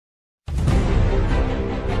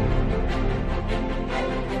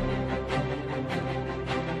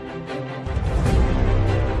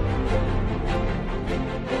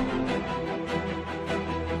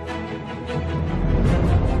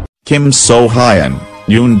Kim So-hyun,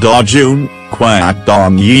 Yoon Doojoon, Kwak,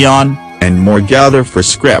 Yeon, and more gather for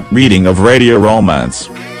script reading of Radio Romance.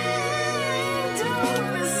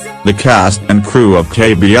 The cast and crew of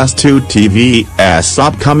KBS2 TV's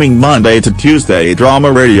upcoming Monday to Tuesday drama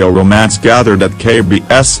Radio Romance gathered at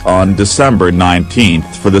KBS on December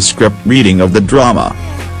 19th for the script reading of the drama.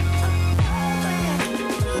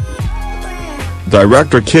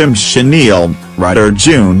 Director Kim Shin-il, writer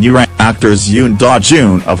Jun Yoo, actors Yoon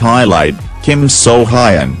Doojoon of Highlight, Kim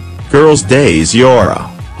So-hyun, Girls Days Yora,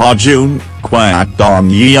 Ha-jun, Kwak,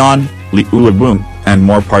 Yeon, Lee Woo-boon, and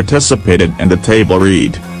more participated in the table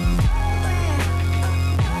read.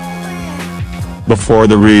 Before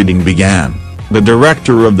the reading began, the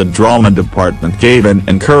director of the drama department gave an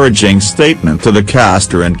encouraging statement to the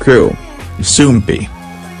cast and crew. Soompi.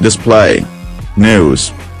 Display.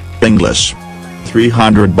 News. English.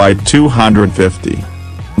 300 by 250.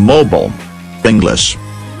 Mobile. English.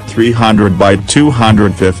 300 by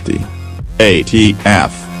 250.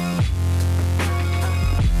 ATF.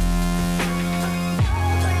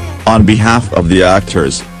 On behalf of the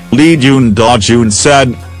actors, Lee Yoon Doojoon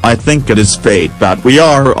said, "I think it is fate that we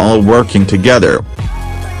are all working together.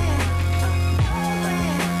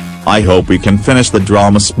 I hope we can finish the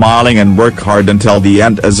drama smiling and work hard until the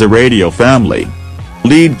end as a radio family."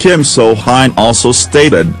 Lead Kim So-hyun also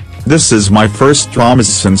stated, "This is my first drama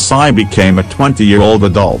since I became a 20-year-old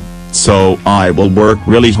adult, so I will work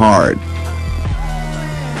really hard."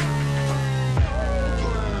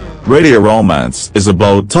 Radio Romance is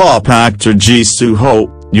about top actor Ji Soo-ho,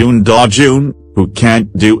 Yoon Doojoon, who can't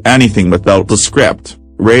do anything without the script,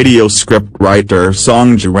 radio script writer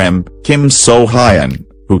Song Ji-rim, Kim So-hyun,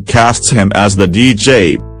 who casts him as the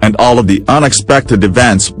DJ, and all of the unexpected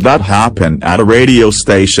events that happen at a radio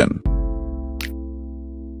station.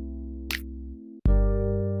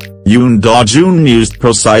 Yoon Doojoon used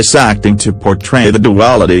precise acting to portray the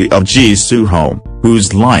duality of Ji Soo-ho,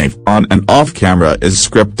 whose life on and off camera is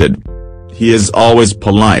scripted. He is always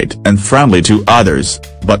polite and friendly to others,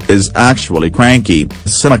 but is actually cranky,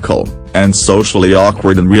 cynical, and socially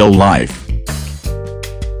awkward in real life.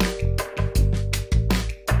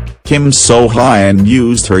 Kim So-hyun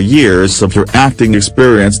used her years of her acting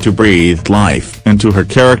experience to breathe life into her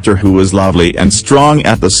character, who is lovely and strong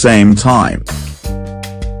at the same time.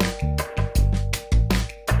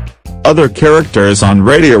 Other characters on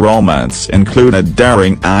Radio Romance include a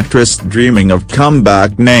daring actress dreaming of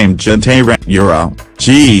comeback named Jin-tae Yura,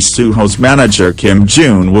 Ji Soo-ho's manager Kim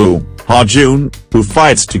Jun-woo, Ha-jun, who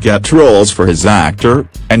fights to get roles for his actor,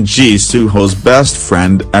 and Ji Soo-ho's best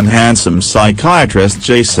friend and handsome psychiatrist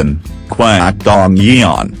Jason, Kwak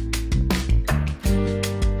Yeon.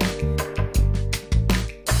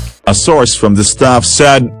 A source from the staff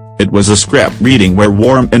said, "It was a script reading where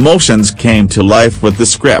warm emotions came to life with the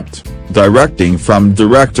script, directing from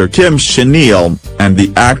director Kim Shin-il, and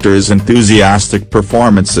the actors' enthusiastic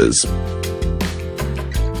performances.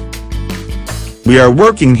 We are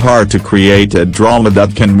working hard to create a drama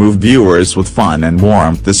that can move viewers with fun and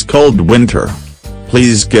warmth this cold winter.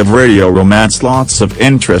 Please give Radio Romance lots of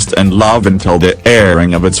interest and love until the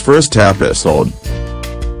airing of its first episode."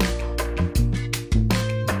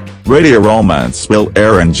 Radio Romance will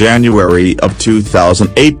air in January of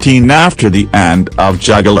 2018 after the end of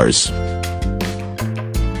Jugglers.